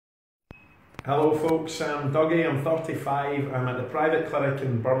Hello folks, I'm Dougie, I'm 35, I'm at the private clinic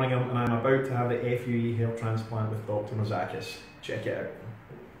in Birmingham and I'm about to have the FUE Hair Transplant with Dr Michael Mouzakis. Check it out.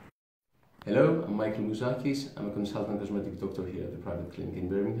 Hello, I'm Michael Mouzakis. I'm a consultant cosmetic doctor here at the private clinic in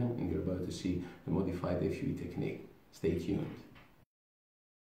Birmingham, and you're about to see the modified FUE technique. Stay tuned.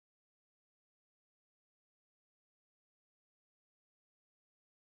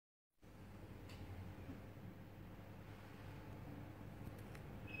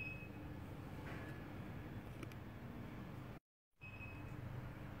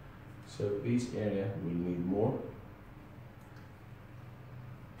 So this area will need more.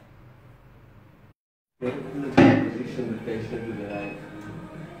 Position the patient to the right.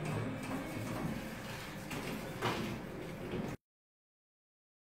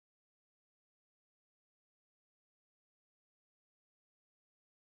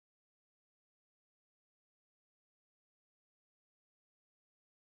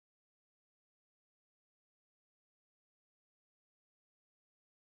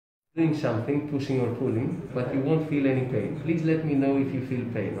 Doing something, pushing or pulling, but you won't feel any pain. Please let me know if you feel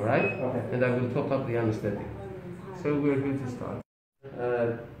pain, alright? Okay. And I will top up the anesthetic. So we're going to start.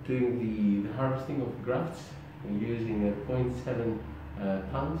 Doing the harvesting of grafts using a 0.7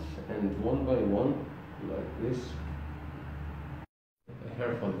 pounds and one by one, like this.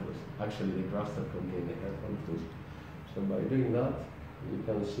 Hair follicles. Actually, the grafts that contain the hair follicles. So by doing that, you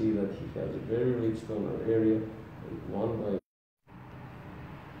can see that he has a very rich donor area, one by one.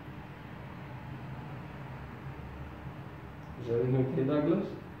 Is everything okay, Douglas?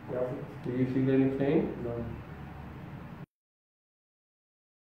 Yeah. Do you feel any pain? No.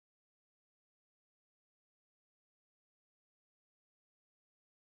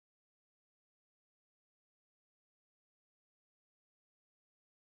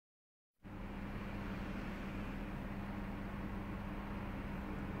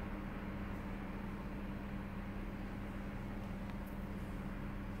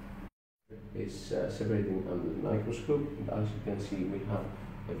 Is separating under the microscope, and as you can see, we have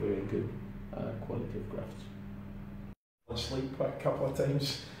a very good quality of grafts. Sleep a couple of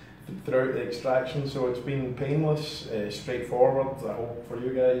times throughout the extraction, so it's been painless, straightforward, I hope, for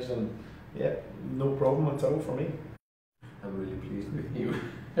you guys, and yeah, no problem at all for me. I'm really pleased with you.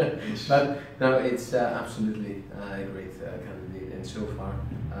 But no, it's absolutely a great candidate, and so far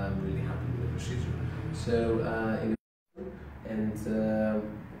I'm really happy with the procedure. So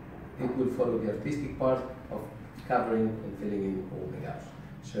it will follow the artistic part of covering and filling in all the gaps.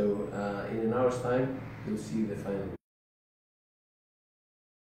 So in an hour's time, you'll see the final.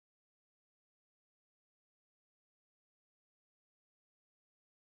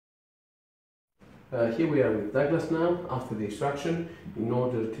 Here we are with Douglas now, after the extraction, in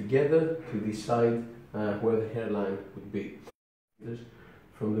order together to decide where the hairline would be.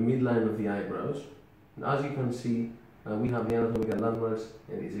 From the midline of the eyebrows. And as you can see, we have the anatomical landmarks,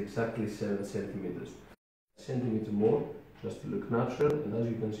 and it's exactly 7 centimeters. A centimeter more, just to look natural, and as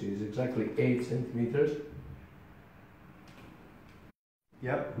you can see, it's exactly 8 centimeters.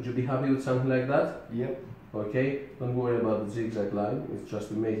 Yep. Would you be happy with something like that? Yep. Okay, don't worry about the zigzag line, it's just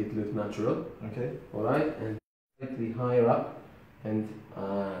to make it look natural. Okay. Alright, and slightly higher up, and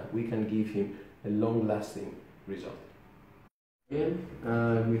we can give him a long-lasting result. Again,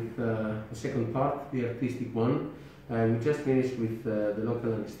 with the second part, the artistic one. We just finished with the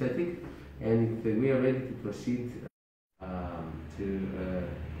local anesthetic, and we are ready to proceed to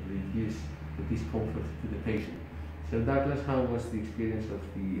reduce the discomfort to the patient. So Douglas, how was the experience of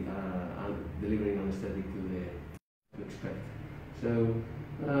the delivering anesthetic to the expect? So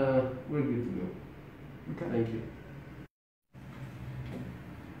we're good to go. Okay. Thank you.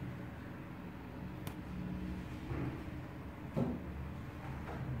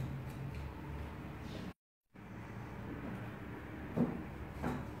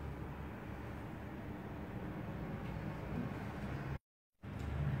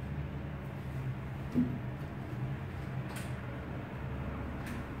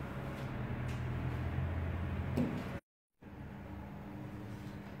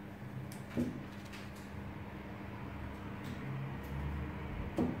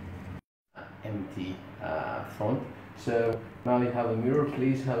 Empty front. So now you have a mirror,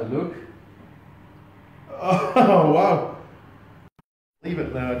 please have a look. Oh wow! Leave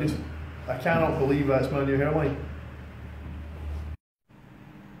it now, I cannot believe that's my new hairline.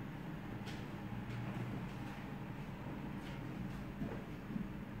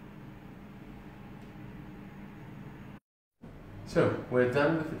 So we're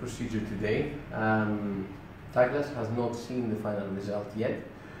done with the procedure today. Douglas has not seen the final result yet.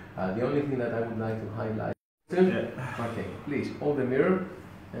 The only thing that I would like to highlight. Yeah. Okay, please hold the mirror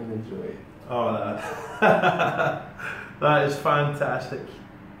and enjoy it. Oh, that, that is fantastic.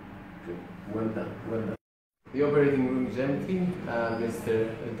 Good. Well done, well done. The operating room is empty.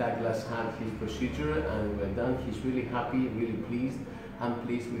 Mr. Douglas had his procedure and well done. He's really happy, really pleased. I'm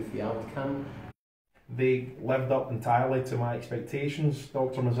pleased with the outcome. They lived up entirely to my expectations.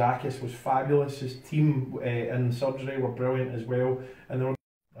 Dr Mouzakis was fabulous. His team in the surgery were brilliant as well. And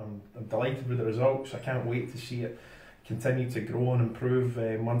I'm delighted with the results. I can't wait to see it continue to grow and improve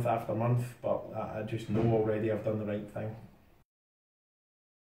month after month. But I just know already I've done the right thing.